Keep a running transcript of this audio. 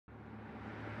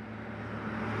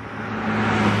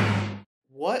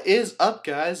What is up,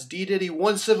 guys?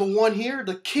 DDiddy171 here,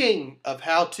 the king of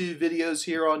how-to videos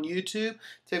here on YouTube.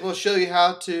 Today I'm going to show you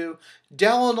how to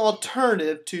download an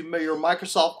alternative to your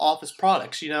Microsoft Office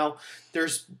products. You know,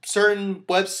 there's certain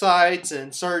websites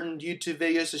and certain YouTube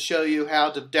videos to show you how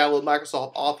to download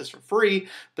Microsoft Office for free,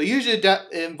 but usually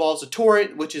that involves a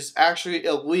torrent, which is actually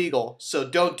illegal, so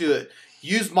don't do it.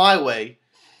 Use my way.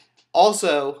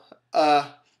 Also,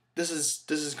 this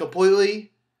is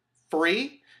completely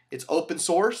free. It's open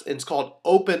source and it's called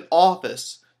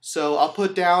OpenOffice. So I'll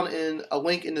put down in a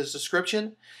link in the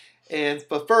description.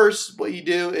 But first, what you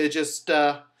do is just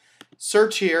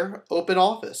search here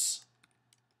OpenOffice.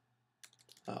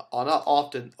 Not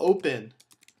often, OpenOffice.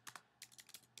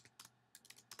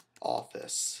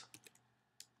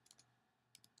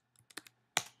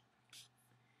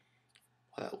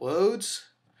 When that loads,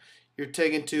 you're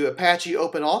taken to Apache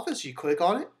OpenOffice. You click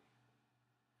on it.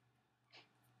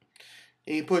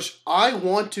 And you push I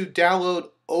want to download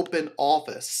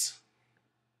OpenOffice.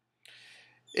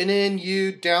 And then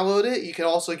you download it. You can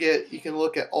also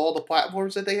look at all the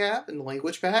platforms that they have and the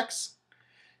language packs.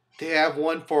 They have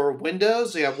one for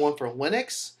Windows, they have one for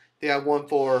Linux, they have one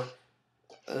for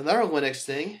another Linux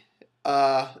thing,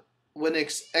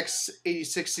 Linux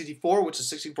x86-64, which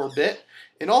is 64-bit,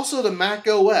 and also the Mac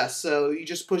OS. So you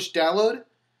just push download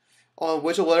on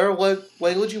whatever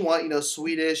language you want, you know,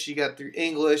 Swedish, you got through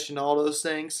English and all those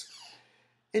things,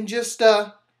 and just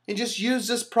use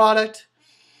this product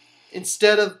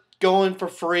instead of going for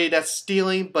free. That's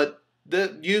stealing. But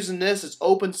using this, it's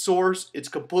open source, it's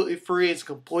completely free, it's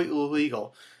completely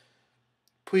legal.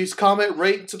 Please comment,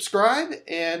 rate, and subscribe,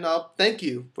 and thank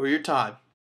you for your time.